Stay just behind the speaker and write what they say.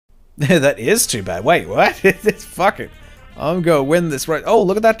That is too bad. Wait, what? Fuck it. I'm gonna win this race. Oh,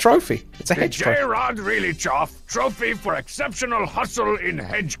 look at that trophy. It's a hedge trophy. J-Rod Really Choff Trophy for Exceptional Hustle in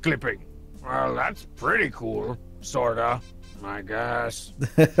Hedge Clipping. Well, that's pretty cool. Sorta, I guess.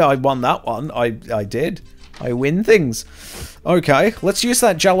 I won that one. I did. I win things. Okay, let's use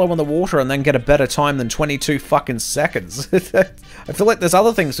that jello in the water and then get a better time than 22 fucking seconds. I feel like there's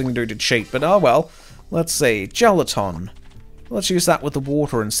other things we can do to cheat, but oh well. Let's see. Gelaton. Let's use that with the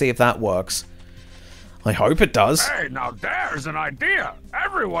water and see if that works. I hope it does. Hey, now there's an idea.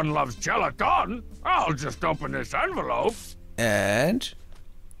 Everyone loves gelatin. I'll just open this envelope. And...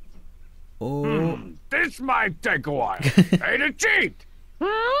 oh... This might take a while. Ain't it cheat?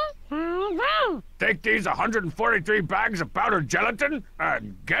 Take these 143 bags of powdered gelatin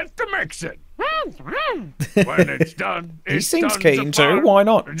and get to mixing. When it's done, he it's seems done keen too, why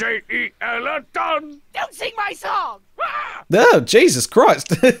not? J-E-L-A-Ton. Don't sing my song! Oh, Jesus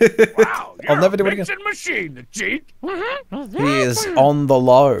Christ. Wow, I'll never do it again. mixing machine to cheat. He is on the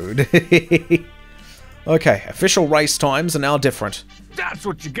load. Okay, official race times are now different. That's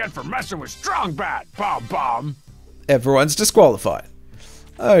what you get for messing with Strong Bad, Bomb Bomb. Everyone's disqualified.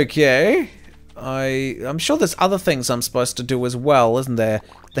 Okay. I'm sure there's other things I'm supposed to do as well, isn't there?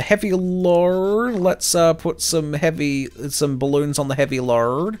 The heavy load. Let's put some balloons on the heavy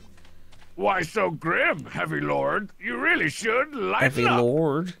load. Why so grim, Heavy Lord? You really should lighten Heavy up.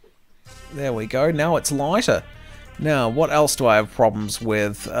 Lord. There we go. Now it's lighter. Now, what else do I have problems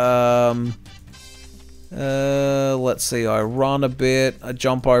with? Let's see. I run a bit. I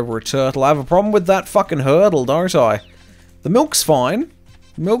jump over a turtle. I have a problem with that fucking hurdle, don't I? The milk's fine.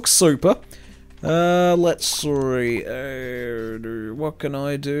 Milk's super. Let's see. What can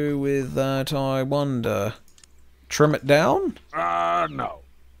I do with that, I wonder? Trim it down? No.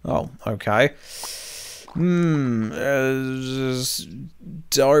 Oh, okay.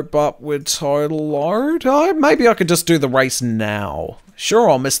 Dope up with total load? Maybe I could just do the race now. Sure,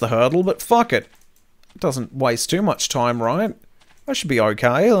 I'll miss the hurdle, but fuck it. It doesn't waste too much time, right? I should be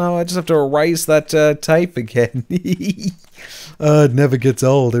okay. I just have to erase that tape again. It never gets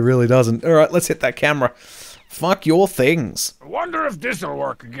old, it really doesn't. Alright, let's hit that camera. Fuck your things. I wonder if this'll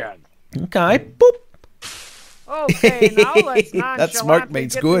work again. Okay, boop. Okay, now let's That smoke nonchalantly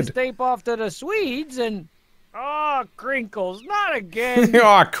means get good. this tape off to the Swedes and... Oh, crinkles, not again.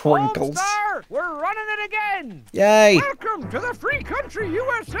 Ah, crinkles. Homestar, we're running it again. Yay. Welcome to the Free Country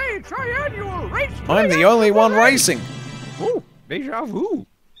USA Triannual Race. I'm the only one racing. Ooh, deja vu.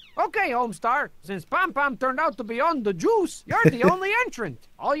 Okay, Homestar, since Pom Pom turned out to be on the juice, you're the only entrant.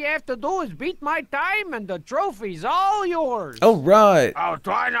 All you have to do is beat my time and the trophy's all yours. All right. I'll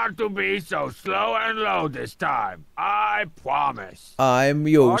try not to be so slow and low this time. I promise. I'm On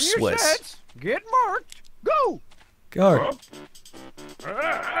your useless. sets, get marked, go. Go.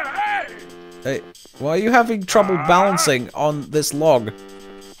 Hey! Hey, why are you having trouble balancing on this log?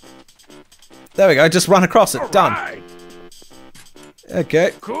 There we go, just run across it. Done. Right.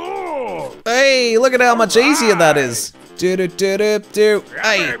 Okay. Cool. Hey, look at how much easier that is. Do. Yeah,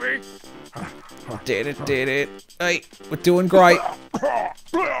 Hey. baby. Did it. Hey, we're doing great.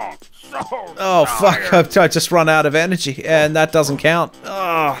 So Oh, fuck. tired. I just run out of energy, and that doesn't count.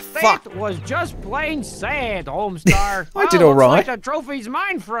 Oh, fuck. That was just plain sad, Homestar. I did Well, all right. looks like the trophy's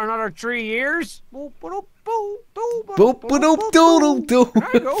mine for another 3 years. Boop, boop, boop, Boop, boop, doodle, There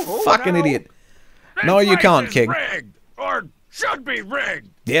you go, hold Fucking now. idiot. This No, you race can't, is King. Rigged, or should be rigged.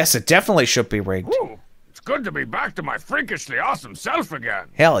 Yes, it definitely should be rigged. Ooh, it's good to be back to my freakishly awesome self again.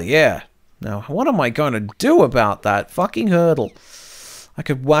 Hell yeah. Now, what am I going to do about that fucking hurdle? I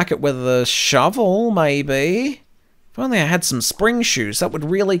could whack it with a shovel, maybe. If only I had some spring shoes, that would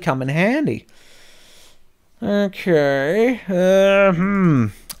really come in handy. Okay. I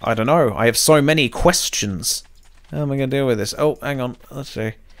don't know. I have so many questions. How am I going to deal with this? Oh, hang on. Let's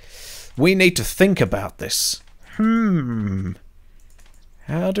see. We need to think about this.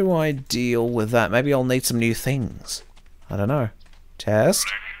 How do I deal with that? Maybe I'll need some new things. I don't know. Test.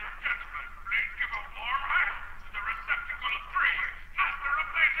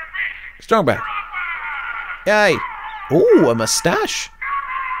 Strong back. Yay. Ooh, a moustache.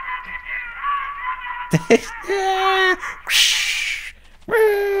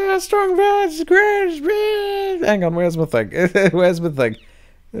 Strong back. Hang on, where's my thing? Where's my thing?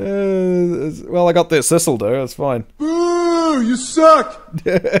 Well, I got this. This'll do. It's fine. Boo! You suck!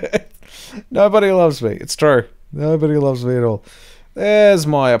 Nobody loves me. It's true. Nobody loves me at all. There's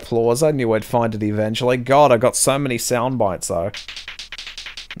my applause. I knew I'd find it eventually. God, I got so many sound bites though.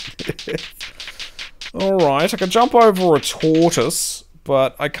 Alright, I can jump over a tortoise,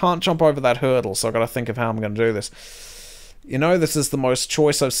 but I can't jump over that hurdle, so I've got to think of how I'm going to do this. You know, this is the most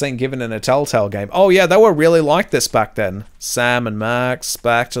choice I've seen given in a Telltale game. Oh yeah, they were really like this back then. Sam and Max,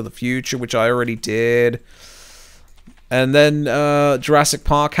 Back to the Future, which I already did. And then Jurassic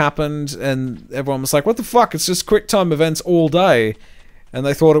Park happened, and everyone was like, what the fuck, it's just quick time events all day. And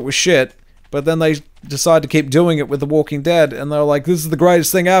they thought it was shit. But then they decided to keep doing it with The Walking Dead, and they were like, this is the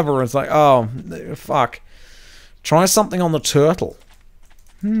greatest thing ever. And it's like, oh, fuck. Try something on the turtle.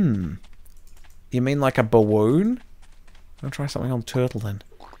 You mean like a balloon? I'll try something on turtle then.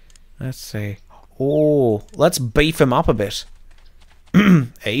 Let's see. Oh, let's beef him up a bit.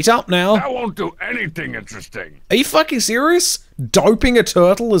 Eat up now. That won't do anything interesting. Are you fucking serious? Doping a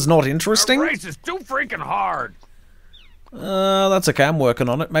turtle is not The interesting? race is too freaking hard. That's okay, I'm working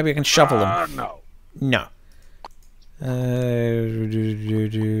on it. Maybe I can shovel him. No. No.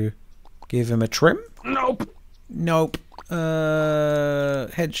 Give him a trim? Nope. Nope.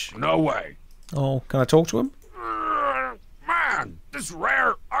 Hedge. No way. Oh, can I talk to him? Man, this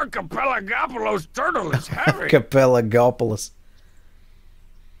rare Archipelagopolis turtle is heavy. Capelagopoulos.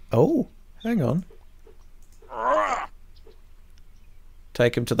 Oh, hang on.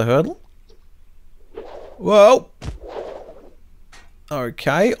 Take him to the hurdle. Whoa.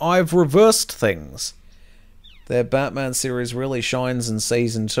 Okay, I've reversed things. Their Batman series really shines in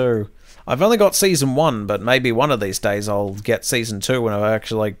Season 2. I've only got Season 1, but maybe one of these days I'll get Season 2 when I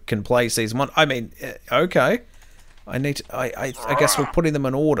actually can play Season 1. I mean, okay. I need to, I guess we're putting them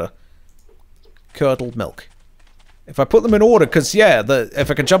in order. Curdled milk. If I put them in order, because, yeah,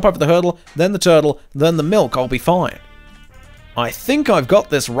 if I can jump over the hurdle, then the turtle, then the milk, I'll be fine. I think I've got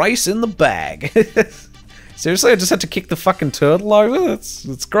this race in the bag. Seriously, I just had to kick the fucking turtle over?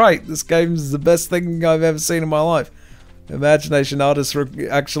 It's great. This game's the best thing I've ever seen in my life. Imagination Artists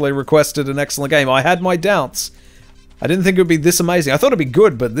actually requested an excellent game. I had my doubts. I didn't think it would be this amazing. I thought it'd be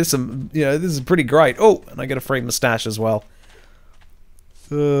good, but this, this is pretty great. Oh, and I get a free mustache as well.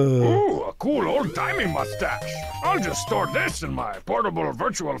 Ooh, a cool old-timey mustache. I'll just store this in my portable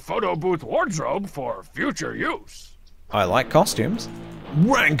virtual photo booth wardrobe for future use. I like costumes.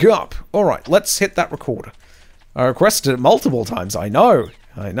 Rank up! Alright, let's hit that recorder. I requested it multiple times, I know.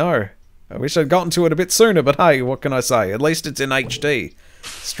 I wish I'd gotten to it a bit sooner, but hey, what can I say? At least it's in HD.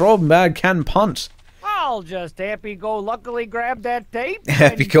 Strawbag can punt. I'll just happy-go-luckily grab that tape.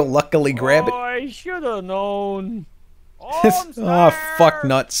 Happy-go-luckily grab it. I should have known. Oh, fuck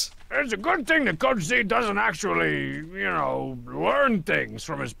nuts. It's a good thing that Coach Z doesn't actually, learn things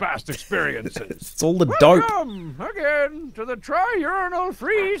from his past experiences. It's all the dope. Welcome again to the tri-urinal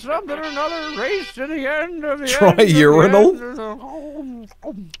free something or another race to the end of the Tri-urinal?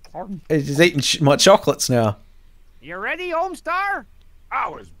 end. He's just eating my chocolates now. You ready, Homestar? I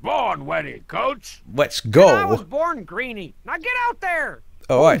was born ready, Coach. Let's I go. was born greenie. Now get out there.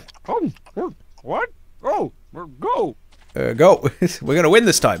 Alright, What? Oh, go. go. We're gonna win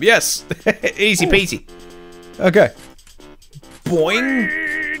this time. Yes. Easy peasy. Okay.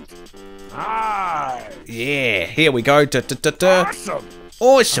 Boing. Hi. Yeah, here we go. Awesome.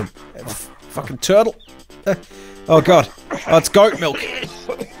 Awesome. Fucking turtle. Oh god. Oh, it's goat milk.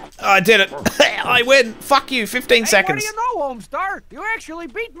 I did it. I win. Fuck you. 15 seconds. Hey, what do you know, Homestar? You actually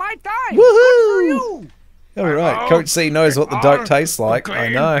beat my time. Woohoo! Good for you. Alright, Coach C knows what the dope tastes like. I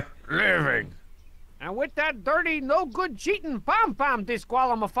know. Living. And with that dirty, no good cheating pom-pom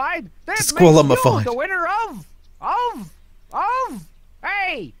disqualified, that makes Disqualified. you the winner of,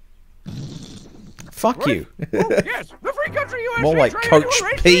 hey! Fuck you. Yes, the Free Country USA More like Triannual Coach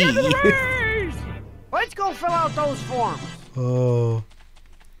Race P. to the end of the race. Let's go fill out those forms. Oh.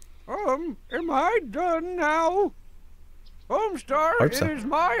 Am I done now? Homestar, Hope so. it is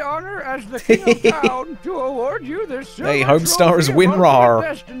my honor as the king of town to award you this silver Hey, Homestar's trophy of WinRAR.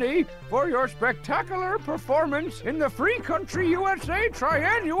 Ultimate Destiny for your spectacular performance in the Free Country USA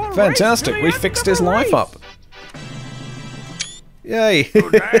Triannual Race. Fantastic. to the We end fixed of the his life race. up. Yay.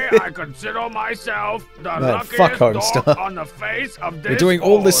 Today I consider myself the luckiest fuck dog Homestar. on the face of this We're doing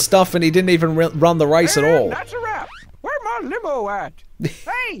all this earth. stuff and he didn't even run the race at And all. That's a wrap. Where my limo at?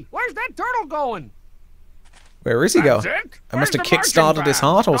 Hey, where's that turtle going? Where is he That's going? it? I must Where's have the kick-started marching his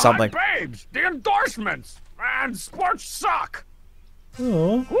band? heart or The hot something. babes, the endorsements, and sports suck.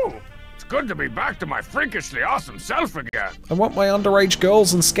 Oh. Ooh, it's good to be back to my freakishly awesome self again. I want my underage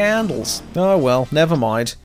girls and scandals. Oh well, never mind.